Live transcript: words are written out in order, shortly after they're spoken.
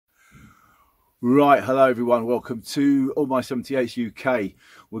Right, hello everyone, welcome to All My 78s UK.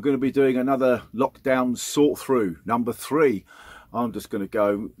 We're going to be doing another lockdown sort through, number 3. I'm just going to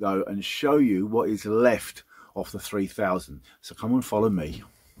go though and show you what is left of the 3000. So come and follow me.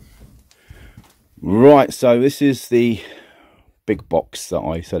 Right, so this is the big box that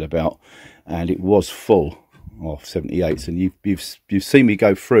I said about, and it was full of 78s, and you've seen me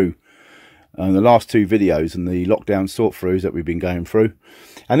go through the last 2 videos and the lockdown sort throughs that we've been going through,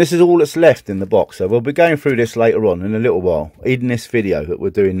 and this is all that's left in the box. So we'll be going through this later on in a little while, in this video that we're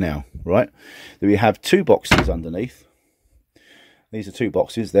doing now. Right, then we have 2 boxes underneath. These are 2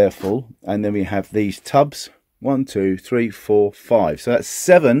 boxes, they're full, and then we have these tubs, 1 2 3 4 5, so that's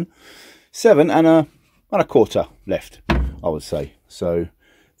seven and a quarter left, I would say. So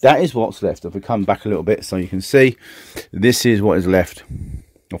that is what's left. If we come back a little bit so you can see, this is what is left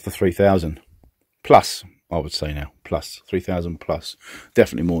of the 3000 plus, I would say now, plus 3000 plus,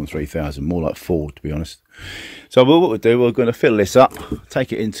 definitely more than 3000, more like 4 to be honest. So what we'll do, we're going to fill this up,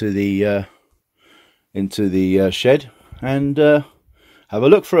 take it into the shed and have a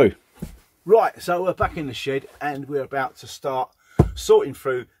look through. Right, so we're back in the shed and we're about to start sorting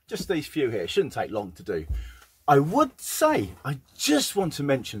through just these few here. It shouldn't take long to do. I would say, I just want to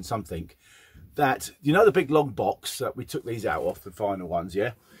mention something, that you know the big long box that we took these out of, the final ones,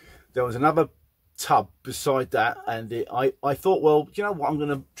 yeah, there was another tub beside that, and I thought, well, you know what, I'm going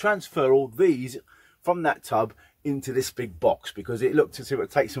to transfer all these from that tub into this big box because it looked as if it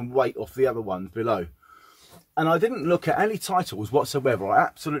would take some weight off the other ones below. And I didn't look at any titles whatsoever. I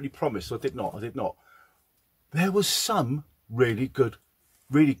absolutely promise I did not. There was some really good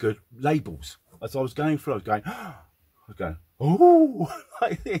labels. As I was going through, I was going, oh,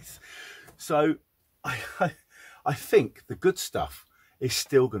 like this. So I think the good stuff is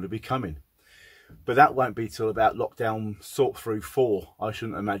still going to be coming, but that won't be till about lockdown sort through 4, I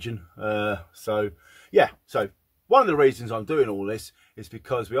shouldn't imagine. So yeah, so one of the reasons I'm doing all this is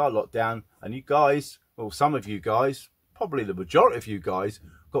because we are locked down, and you guys, well, some of you guys, probably the majority of you guys,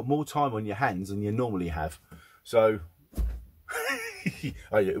 got more time on your hands than you normally have. So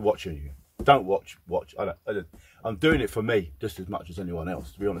watching you. Don't watch. I'm doing it for me just as much as anyone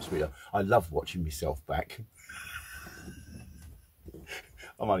else, to be honest with you. I love watching myself back.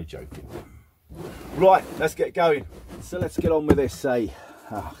 I'm only joking. Right, let's get going. So let's get on with this.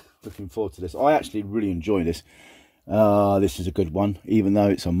 Looking forward to this. I actually really enjoy this. This is a good one, even though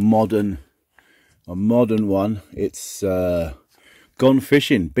it's a modern one. It's Gone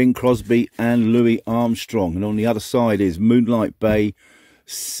Fishing, Bing Crosby and Louis Armstrong, and on the other side is Moonlight Bay,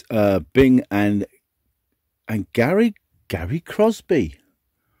 Bing and Gary Crosby.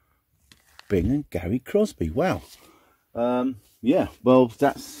 Bing and Gary Crosby. Wow. Yeah, well,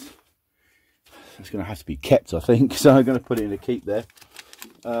 that's going to have to be kept, I think. So I'm going to put it in a keep there.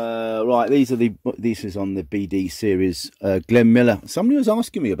 Right, this is on the BD series. Glenn Miller. Somebody was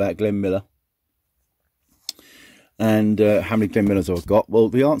asking me about Glenn Miller and how many Glenn Millers I've got. Well,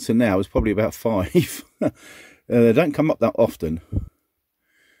 the answer now is probably about 5. They don't come up that often.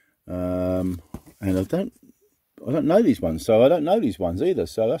 And I don't know these ones, so I don't know these ones either,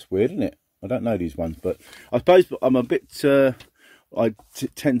 so that's weird, isn't it? I don't know these ones, but I suppose I'm a bit I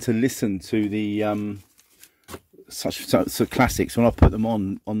tend to listen to the such classics when I put them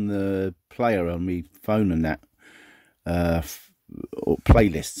on the player on my phone and that, or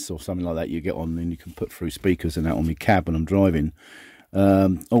playlists or something like that you get on, and you can put through speakers and that on my cab when I'm driving.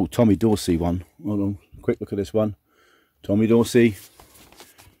 Oh, Tommy Dorsey one. Hold on, quick look at this one. Tommy Dorsey.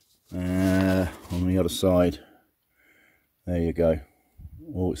 On the other side, there you go.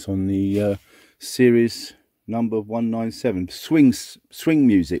 Oh, it's on the series number 197, swing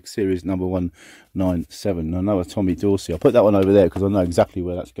music series number 197. Another Tommy Dorsey. I'll put that one over there because I know exactly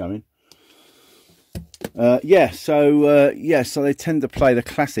where that's going. Yeah, so they tend to play the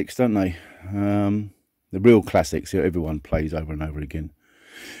classics, don't they? The real classics that everyone plays over and over again.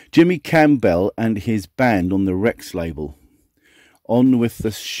 Jimmy Campbell and his band on the Rex label. On with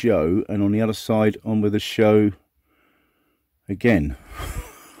the show, and on the other side, on with the show again.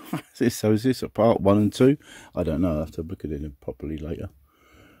 So is this a part 1 and 2? I don't know. I'll have to look at it properly later.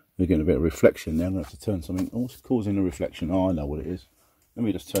 We're getting a bit of reflection there. I'm going to have to turn something. What's causing the reflection? Oh, I know what it is. Let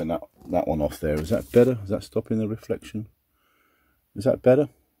me just turn that one off there. Is that better? Is that stopping the reflection? Is that better?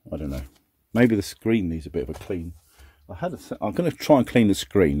 I don't know. Maybe the screen needs a bit of a clean. I'm going to try and clean the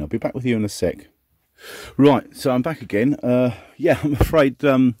screen. I'll be back with you in a sec. Right, so I'm back again. Yeah, I'm afraid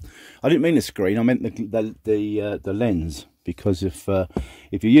I didn't mean the screen. I meant the lens, because if you're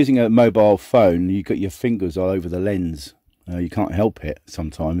using a mobile phone, you got your fingers all over the lens. You can't help it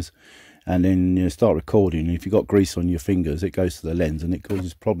sometimes, and then you start recording, and if you've got grease on your fingers, it goes to the lens and it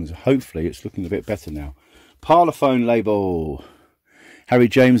causes problems. Hopefully it's looking a bit better now. Parlophone label, Harry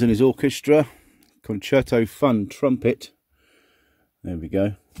James and his orchestra, Concerto Fun trumpet, there we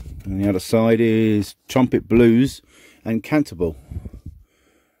go. And the other side is Trumpet Blues and Canterbull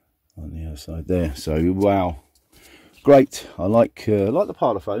on the other side there. So wow, great. I like the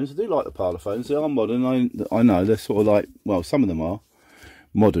parlophones. I do like the parlophones. They are modern. I know they're sort of like, well, some of them are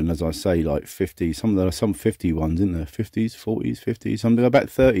modern, as I say, like 50s. Some of them are some 50 ones, isn't there? 50s, 40s, 50s. Some go back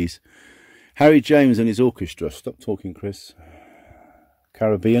 30s. Harry James and his orchestra. Stop talking, Chris.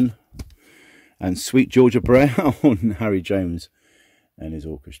 Caribbean and Sweet Georgia Brown. Harry James and his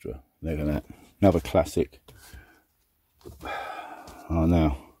orchestra. Look at that. Another classic. Oh,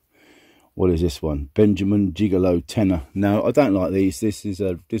 now. What is this one? Benjamin Gigolo tenor. No, I don't like these. This is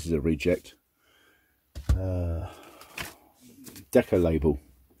a reject. Decca label.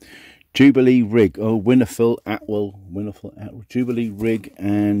 Jubilee rig. Oh, Winterfell Atwell. Jubilee rig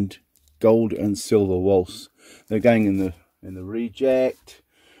and gold and silver waltz. They're going in the reject.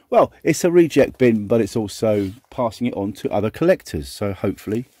 Well, it's a reject bin, but it's also passing it on to other collectors. So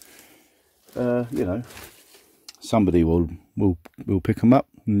hopefully, you know, somebody will pick them up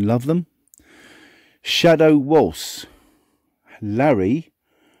and love them. Shadow Waltz, Larry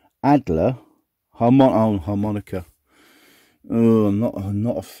Adler, harmonica. Oh, I'm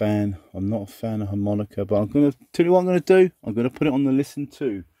not a fan. I'm not a fan of harmonica, but I'm gonna tell you what I'm gonna do. I'm gonna put it on the listen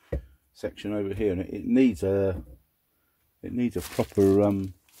to section over here, and it needs a proper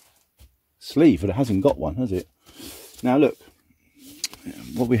sleeve, but it hasn't got one, has it? Now look,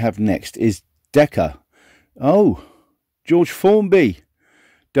 what we have next is Decca. Oh, George Formby,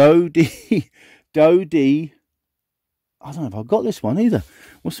 Dodie. I don't know if I've got this one either.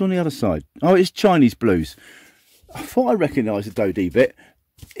 What's on the other side? Oh, it's Chinese Blues. I thought I recognised the Dodie bit.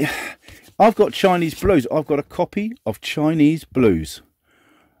 I've got Chinese Blues. I've got a copy of Chinese Blues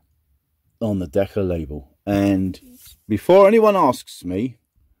on the Decca label. And before anyone asks me,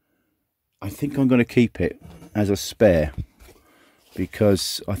 I think I'm going to keep it as a spare,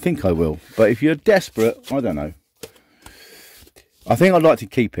 because I think I will. But if you're desperate, I don't know. I think I'd like to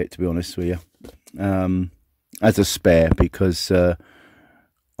keep it, to be honest with you, as a spare, because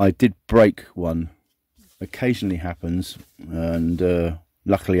I did break one. Occasionally happens, and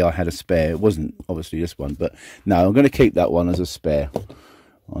luckily I had a spare. It wasn't obviously this one, but no, I'm going to keep that one as a spare.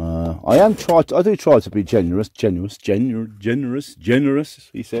 I do try to be generous,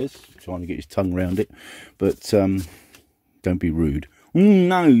 he says, trying to get his tongue around it, but don't be rude.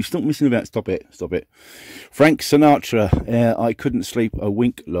 No, stop messing about. Stop it. Frank Sinatra, I couldn't sleep a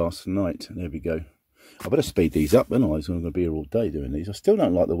wink last night. There we go. I better speed these up, then I'm going to be here all day doing these. I still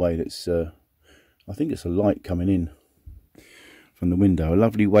don't like the way that's I think it's a light coming in from the window. A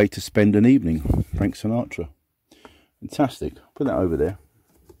lovely way to spend an evening. Frank Sinatra. Fantastic. Put that over there.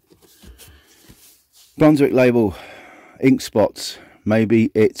 Brunswick label, Ink Spots. Maybe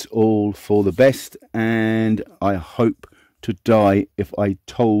it's all for the best, and I hope to die if I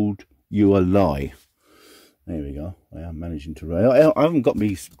told you a lie. There we go. I am managing to read. I haven't got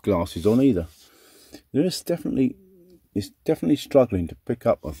my glasses on either. It's definitely struggling to pick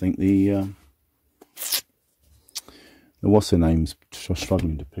up. I think the what's her name's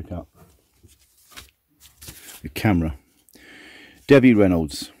struggling to pick up the camera. Debbie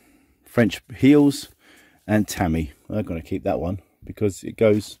Reynolds, French Heels, and Tammy. I'm going to keep that one because it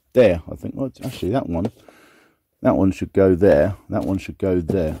goes there. I think. Well, actually, that one should go there. That one should go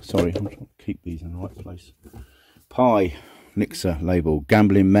there. Sorry, I'm trying to keep these in the right place. Pie Nixer label,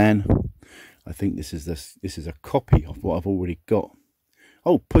 Gambling Man. I think this is a copy of what I've already got.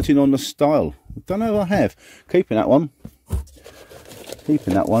 Oh, Putting on the Style. I don't know if I have. Keeping that one.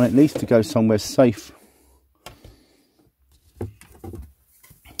 It needs to go somewhere safe.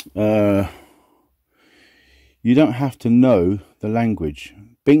 You don't have to know the language.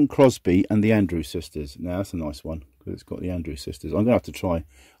 Bing Crosby and the Andrews Sisters. Now that's a nice one because it's got the Andrews Sisters. I'm going to have to try.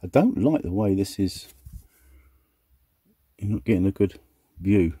 I don't like the way this is. You're not getting a good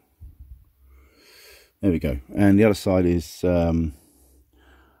view. There we go. And the other side is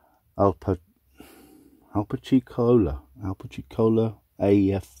Alpachicola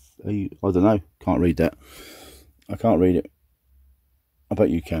AF. I don't know. Can't read that. I can't read it. I bet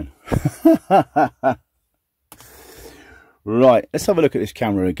you can. Right, let's have a look at this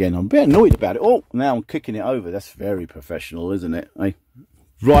camera again. I'm a bit annoyed about it. Oh, now I'm kicking it over. That's very professional, isn't it? Hey?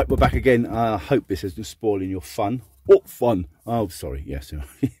 Right, we're back again. I hope this isn't spoiling your fun. Oh, fun. Oh, sorry. Yes.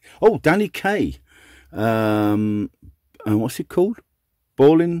 Oh, Danny Kaye. And what's it called?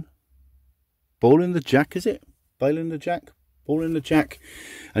 Ballin' the Jack, is it? Bailing the Jack? Ball in the Jack.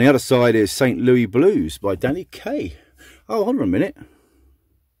 And the other side is St. Louis Blues by Danny Kaye. Oh, hold on a minute.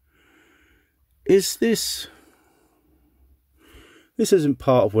 Is this... This isn't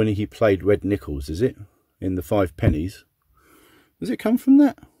part of when he played Red Nichols, is it? In the Five Pennies. Does it come from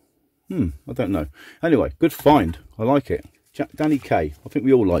that? I don't know. Anyway, good find. I like it. Danny Kaye. I think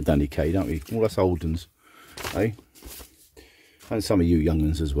we all like Danny Kaye, don't we? All us old uns, eh? And some of you young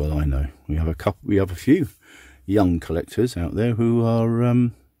uns as well. I know we have a couple. We have a few young collectors out there who are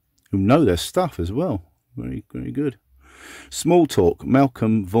who know their stuff as well. Very, very good. Small Talk.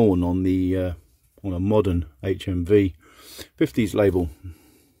 Malcolm Vaughan on the on a modern HMV 50s label.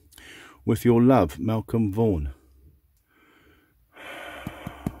 With Your Love, Malcolm Vaughan.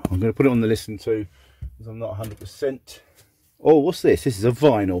 I'm going to put it on the listen to because I'm not 100%. Oh, what's this? This is a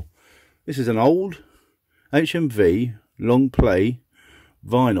vinyl. This is an old HMV long play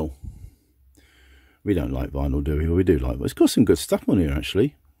vinyl. We don't like vinyl, do we? Well, we do like, but it's got some good stuff on here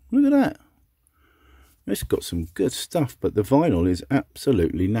actually. Look at that. It's got some good stuff, but the vinyl is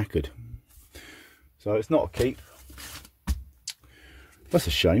absolutely knackered. So it's not a keep. That's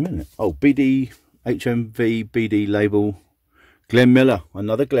a shame, isn't it? Oh, BD, HMV, BD label. Glenn Miller,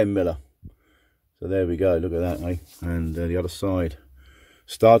 another Glenn Miller. So there we go, look at that, eh? And the other side.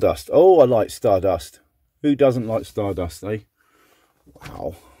 Stardust. Oh, I like Stardust. Who doesn't like Stardust, eh?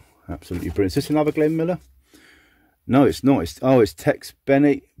 Wow, absolutely brilliant. Is this another Glenn Miller? No, it's not. It's Tex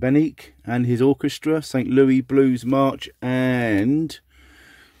Beneke and his orchestra, St. Louis Blues March, and...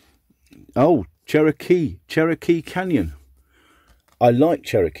 Oh, Cherokee Canyon. I like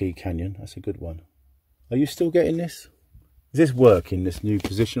Cherokee Canyon. That's a good one. Are you still getting this? Is this working, this new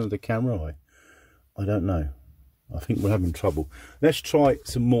position of the camera? I don't know. I think we're having trouble. Let's try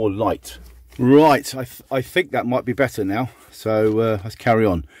some more light. Right, I think that might be better now. So let's carry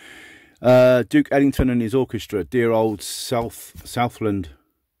on. Duke Ellington and his orchestra, Dear Old Southland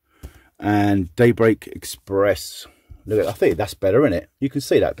and Daybreak Express. Look at, I think that's better, isn't it? You can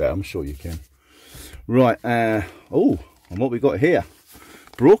see that better, I'm sure you can. Right, oh, and what we got here?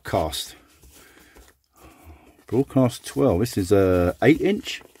 Broadcast 12. This is a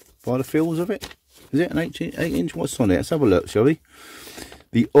 8-inch by the feels of it. Is it an 8-inch? What's on it? Let's have a look, shall we?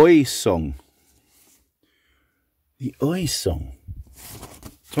 The Oi Song. The Oi Song.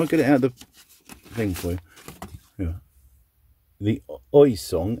 Try and get it out of the thing for you. Yeah. The Oi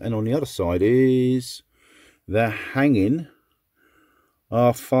Song, and on the other side is The Hanging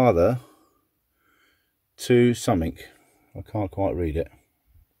Our Father to something. I can't quite read it.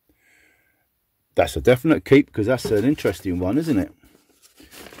 That's a definite keep because that's an interesting one, isn't it?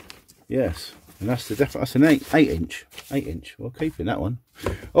 Yes, and that's the that's an 8-inch. 8-inch. Well, keeping that one.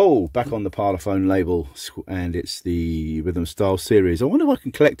 Oh, back on the Parlophone label, and it's the Rhythm Style series. I wonder if I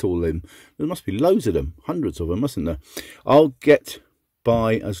can collect all of them. There must be loads of them, hundreds of them, mustn't there? I'll get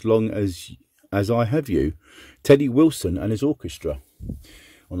by as long as I have you. Teddy Wilson and his orchestra.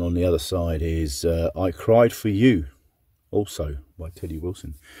 And on the other side is I Cried for You, also by Teddy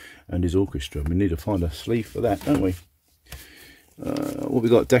Wilson and his orchestra. We need to find a sleeve for that, don't we? What we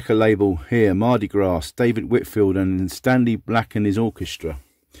got? Decca label here, Mardi Gras, David Whitfield and Stanley Black and his orchestra,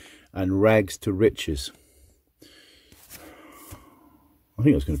 and Rags to Riches. I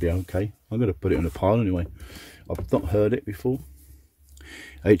think it's going to be okay. I'm going to put it on a pile anyway. I've not heard it before.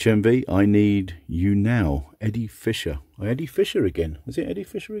 HMV, I Need You Now, Eddie Fisher. Oh, Eddie Fisher again. Was it Eddie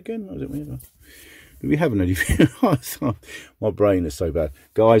Fisher again? Or was it, do we have an Eddie Fisher? My brain is so bad.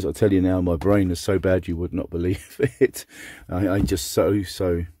 Guys, I'll tell you now, my brain is so bad you would not believe it. I just so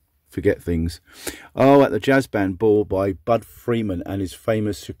forget things. Oh, At the Jazz Band Ball by Bud Freeman and his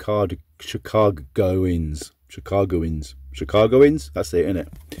famous Chicagoans. Chicagoans? That's it, isn't it?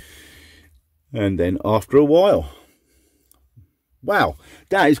 And then After a While. Wow,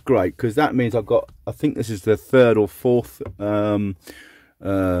 that is great because that means I've got, I think this is the third or fourth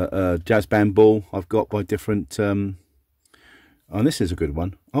jazz band ball I've got by different, and this is a good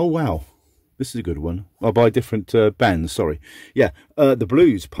one. Oh wow, this is a good one. Oh, by different bands, sorry. Yeah, The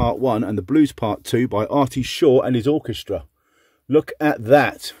Blues Part 1 and The Blues Part 2 by Artie Shaw and his orchestra. Look at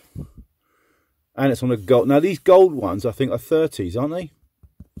that. And it's on a gold. Now these gold ones I think are 30s, aren't they?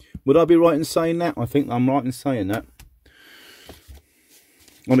 Would I be right in saying that? I think I'm right in saying that.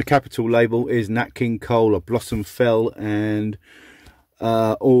 On the Capitol label is Nat King Cole, A Blossom Fell, and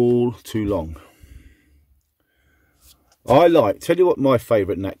All Too Long. Tell you what my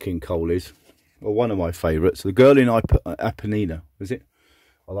favourite Nat King Cole is, or one of my favourites, The Girl in Ipanema, is it?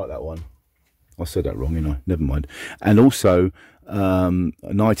 I like that one. I said that wrong, didn't I? Never mind. And also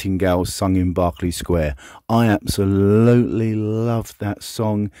Nightingale Sung in Berkeley Square. I absolutely love that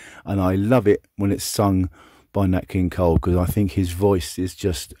song, and I love it when it's sung by Nat King Cole, because I think his voice is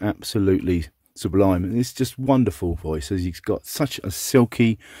just absolutely sublime. And it's just wonderful voice, as he's got such a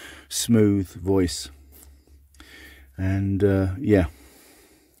silky, smooth voice. And yeah,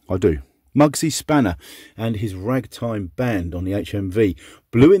 I do. Muggsy Spanner and his ragtime band on the HMV,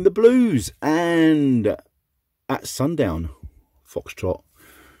 Blue in the Blues, and At Sundown, Foxtrot.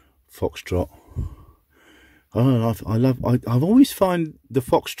 I've always found the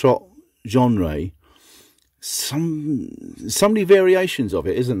Foxtrot genre so many variations of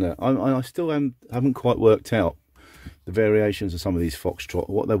it, isn't there? I still haven't quite worked out the variations of some of these Foxtrot,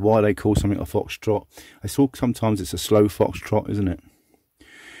 why they call something a Foxtrot. I saw sometimes it's a slow Foxtrot, isn't it?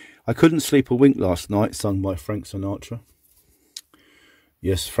 I Couldn't Sleep a Wink Last Night, sung by Frank Sinatra.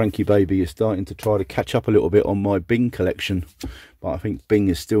 Yes, Frankie Baby is starting to try to catch up a little bit on my Bing collection, but I think Bing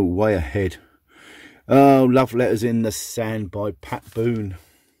is still way ahead. Oh, Love Letters in the Sand by Pat Boone.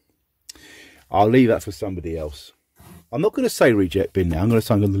 I'll leave that for somebody else. I'm not going to say Reject Bin now. I'm going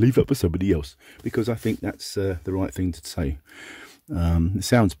to leave that for somebody else, because I think that's the right thing to say. It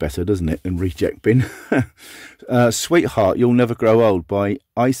sounds better, doesn't it, than Reject Bin. Sweetheart, You'll Never Grow Old by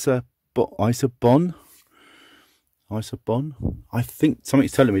Isa Bon. I think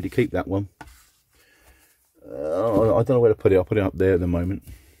something's telling me to keep that one. I don't know where to put it. I'll put it up there at the moment.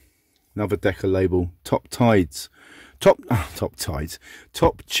 Another Decca label. Top Tunes off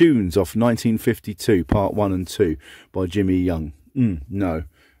 1952, part 1 and 2 by Jimmy Young. No,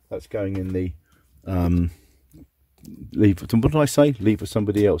 that's going in the leave. What did I say? Leave for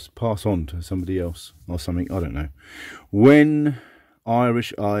somebody else. Pass on to somebody else or something. I don't know. When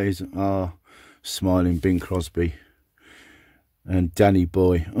Irish Eyes Are Smiling, Bing Crosby and Danny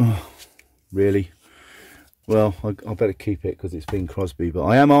Boy. Oh, really? Well, I better keep it because it's Bing Crosby. But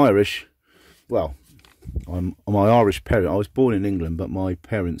I am Irish. Well, I'm my Irish parent. I was born in England, but my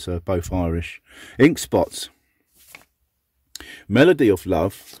parents are both Irish. Ink Spots, Melody of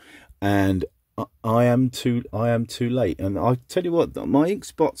Love, and I am too late. And I tell you what, my Ink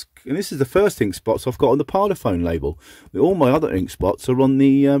Spots, and this is the first Ink Spots I've got on the Parlophone label. All my other Ink Spots are on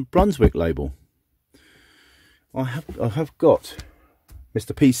the Brunswick label. I have got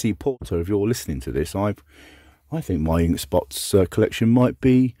Mr. PC Porter. If you're listening to this, I think my Ink Spots collection might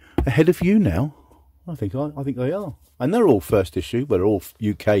be ahead of you now. I think they are, and they're all first issue. But they're all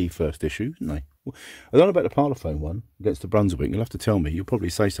UK first issue, isn't they? I don't know about the Parlophone one against the Brunswick. You'll have to tell me. You'll probably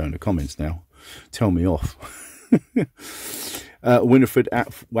say so in the comments now. Tell me off. Winifred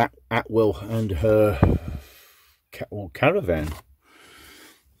Atwell and her Caravan.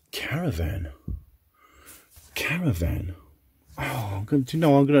 Oh, I'm going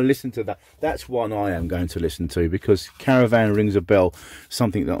to listen to that. That's one I am going to listen to, because Caravan rings a bell.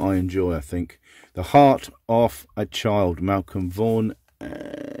 Something that I enjoy, I think. The Heart of a Child, Malcolm Vaughan,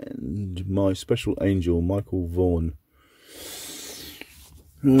 and My Special Angel, Michael Vaughan.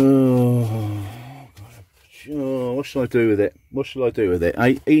 Oh, what shall I do with it?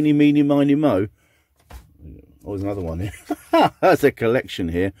 Eeny, meeny, miny, mo. Oh, there's another one here. That's a collection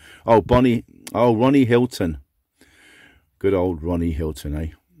here. Oh, Ronnie Hilton. Good old Ronnie Hilton,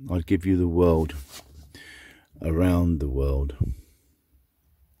 eh? I'd give you the world. Around the world.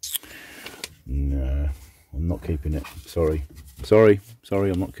 No, I'm not keeping it. Sorry,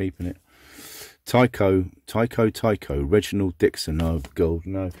 I'm not keeping it. Tycho, Reginald Dixon. Oh God,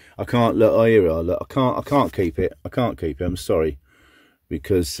 no, I can't. Look, I hear it. Look, I can't keep it. I'm sorry,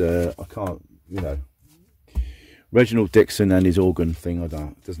 because I can't. You know, Reginald Dixon and his organ thing. It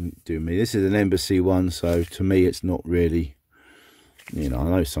doesn't do me. This is an Embassy one, so to me, it's not really. You know, I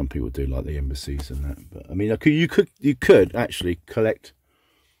know some people do like the Embassies and that, but I mean, you could actually collect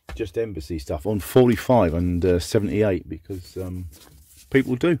just Embassy stuff on 45 and 78, because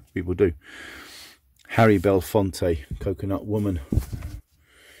people do. Harry Belafonte, Coconut Woman.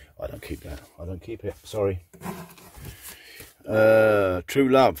 I don't keep that. I don't keep it. Sorry. True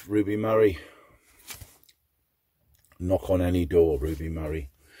Love, Ruby Murray. Knock on Any Door, Ruby Murray.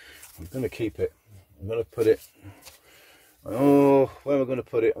 I'm going to keep it. I'm going to put it. Oh, where am I going to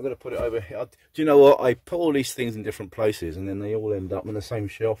put it? I'm going to put it over here. Do you know what? I put all these things in different places, and then they all end up on the same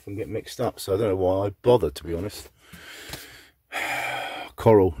shelf and get mixed up. So I don't know why I bother, to be honest.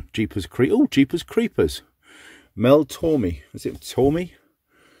 Coral, Jeepers Creepers. Oh, Jeepers Creepers. Mel Tormey. Is it Tormey?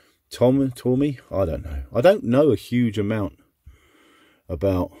 Tormey? I don't know. I don't know a huge amount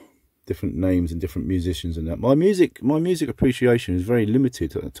about different names and different musicians and that. My music appreciation is very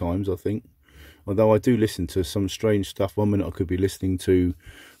limited at times, I think. Although I do listen to some strange stuff. 1 minute I could be listening to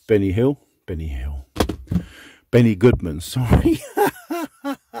Benny Goodman, sorry.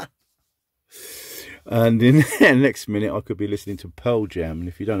 And in the next minute I could be listening to Pearl Jam. And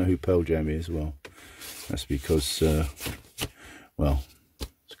if you don't know who Pearl Jam is, well, That's because, well,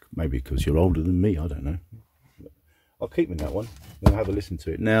 maybe because you're older than me, I don't know. I'll keep in that one. We'll have a listen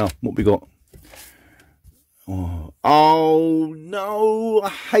to it. Now, what we got? Oh no, I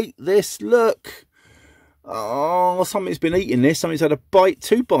hate this. Look. Oh, something's been eating this. Something's had a bite,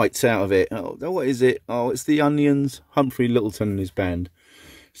 2 bites out of it. Oh, what is it? Oh, it's the Onions. Humphrey Littleton and his band.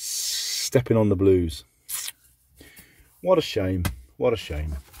 Stepping on the Blues. What a shame. What a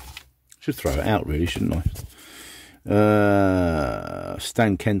shame. Should throw it out, really, shouldn't I?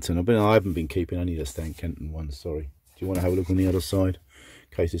 Stan Kenton. I haven't been keeping any of the Stan Kenton ones, sorry. Do you want to have a look on the other side?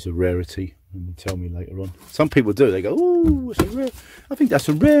 In case it's a rarity. And tell me later on. Some people do. They go, oh, it's a rare. I think that's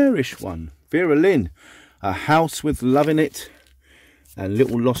a rarish one. Vera Lynn. A House with Love in It. And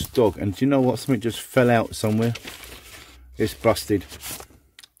Little Lost Dog. And do you know what? Something just fell out somewhere. It's busted.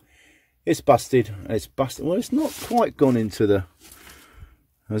 It's busted. It's busted. Well, it's not quite gone into the...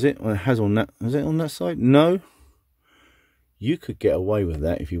 Has it? Well, it has on that. Is it on that side? No. You could get away with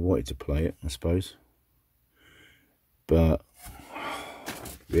that if you wanted to play it, I suppose. But...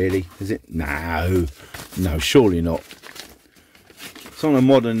 Really? Is it? No. No, surely not. It's on a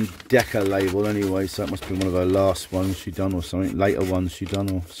Modern Decca label anyway, so it must be one of her last ones she done or something. Later ones she done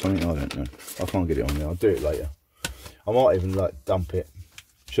or something. I don't know. I can't get it on there. I'll do it later. I might even like dump it.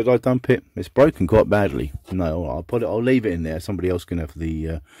 Should I dump it? It's broken quite badly. No, I'll put it. I'll leave it in there. Somebody else can have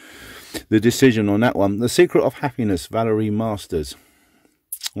the decision on that one. The Secret of Happiness, Valerie Masters,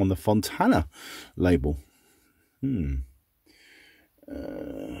 on the Fontana label. Don't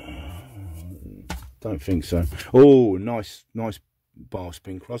think so. Oh, nice bass,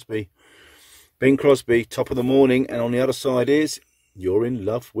 Bing Crosby. Bing Crosby, Top of the Morning, and on the other side is You're in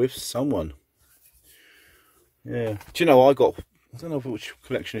Love with Someone. Yeah. Do you know, I don't know which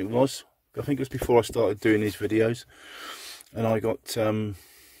collection it was. I think it was before I started doing these videos. And I got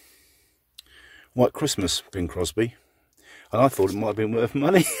White Christmas, Bing Crosby. And I thought it might have been worth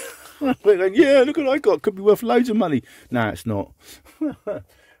money. Yeah, look what I got. Could be worth loads of money. No, it's not.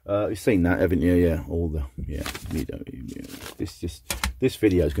 You've seen that, haven't you? Yeah, all the you don't. This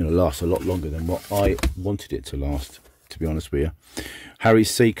video is going to last a lot longer than what I wanted it to last. To be honest with you, Harry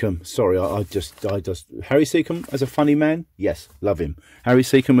Seacombe. Sorry, I just Harry Seacombe as a funny man. Yes, love him. Harry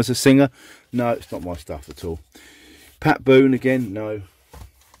Seacombe as a singer. No, it's not my stuff at all. Pat Boone again. No.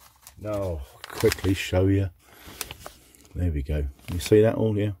 Quickly show you. There we go. You see that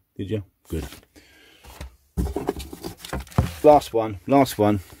all? Yeah. Did you? Good. Last one.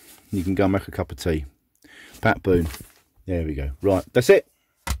 You can go and make a cup of tea. Pat Boone. There we go. Right, that's it.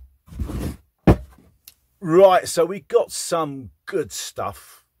 Right, so we got some good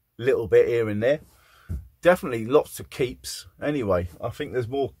stuff. Little bit here and there. Definitely lots of keeps. Anyway, I think there's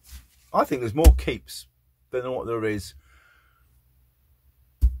more keeps than what there is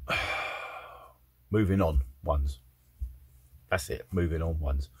moving on ones. That's it. Moving on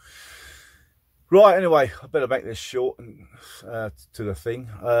ones. Right, anyway, I better make this short and to the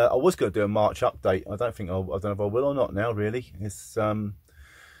thing. I was going to do a March update. I don't know if I will or not now, really. It's, I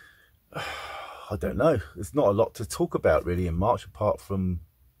don't know. There's not a lot to talk about, really, in March, apart from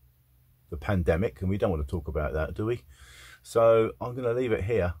the pandemic. And we don't want to talk about that, do we? So I'm going to leave it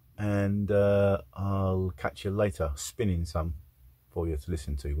here. And I'll catch you later, spinning some for you to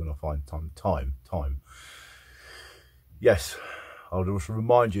listen to when I find time. Yes. I'll just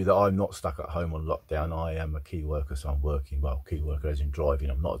remind you that I'm not stuck at home on lockdown. I am a key worker, so I'm working. Well, key worker as in driving.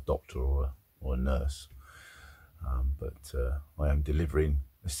 I'm not a doctor or a nurse. But I am delivering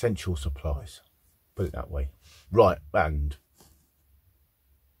essential supplies. Put it that way. Right, and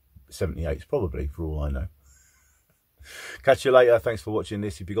 78s probably, for all I know. Catch you later. Thanks for watching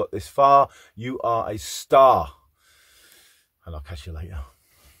this. If you got this far, you are a star. And I'll catch you later.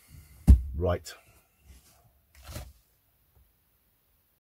 Right.